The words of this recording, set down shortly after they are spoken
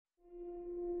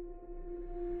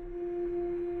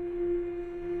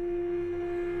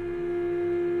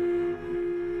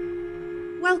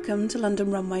Welcome to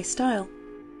London Runway Style.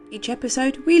 Each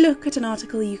episode we look at an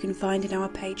article you can find in our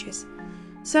pages.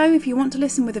 So if you want to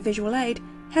listen with a visual aid,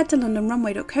 head to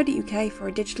londonrunway.co.uk for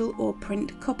a digital or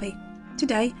print copy.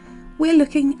 Today we're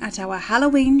looking at our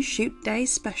Halloween Shoot Day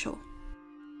special.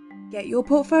 Get your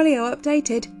portfolio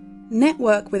updated,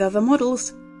 network with other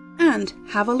models, and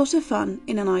have a lot of fun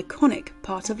in an iconic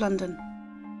part of London.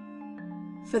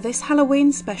 For this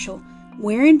Halloween special,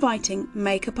 we're inviting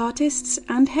makeup artists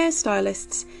and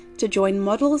hairstylists to join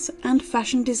models and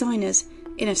fashion designers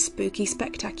in a spooky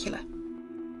spectacular.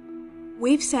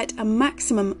 We've set a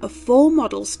maximum of 4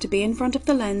 models to be in front of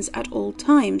the lens at all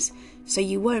times, so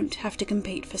you won't have to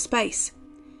compete for space.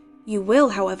 You will,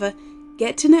 however,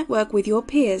 get to network with your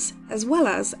peers as well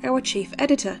as our chief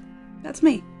editor. That's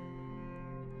me.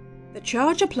 The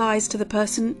charge applies to the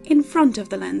person in front of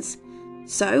the lens.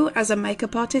 So, as a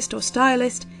makeup artist or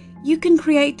stylist, you can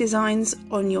create designs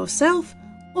on yourself,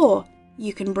 or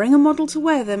you can bring a model to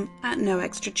wear them at no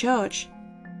extra charge.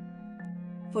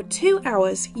 For 2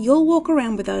 hours, you'll walk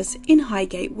around with us in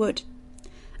Highgate Wood.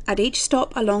 At each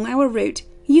stop along our route,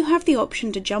 you have the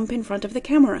option to jump in front of the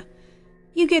camera.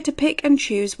 You get to pick and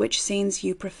choose which scenes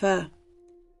you prefer.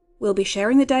 We'll be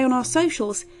sharing the day on our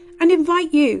socials and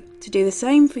invite you to do the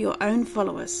same for your own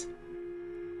followers.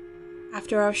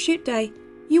 After our shoot day,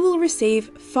 you will receive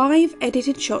 5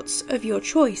 edited shots of your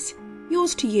choice,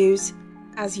 yours to use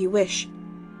as you wish.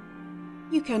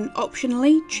 You can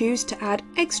optionally choose to add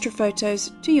extra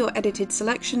photos to your edited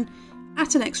selection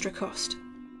at an extra cost.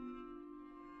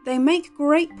 They make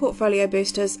great portfolio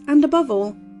boosters and, above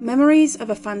all, memories of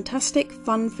a fantastic,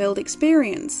 fun-filled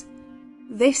experience.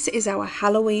 This is our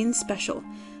Halloween special,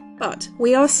 but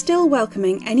we are still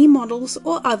welcoming any models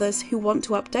or others who want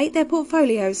to update their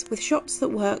portfolios with shots that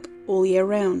work all year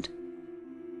round.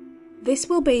 This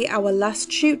will be our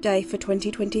last shoot day for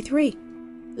 2023.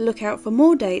 Look out for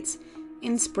more dates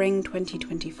in spring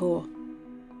 2024.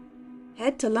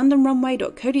 Head to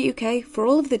londonrunway.co.uk for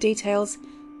all of the details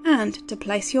and to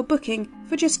place your booking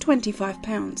for just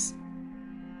 £25.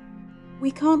 We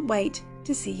can't wait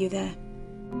to see you there.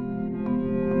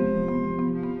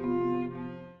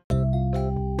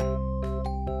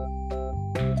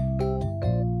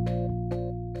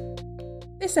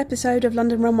 This episode of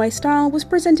London Runway Style was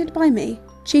presented by me,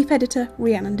 Chief Editor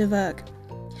Rhiannon de Verg.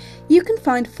 You can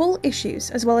find full issues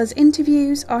as well as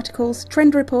interviews, articles,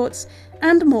 trend reports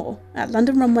and more at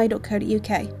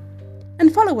londonrunway.co.uk.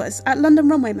 And follow us at London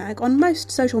Runway Mag on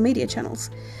most social media channels.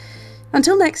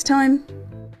 Until next time,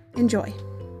 enjoy.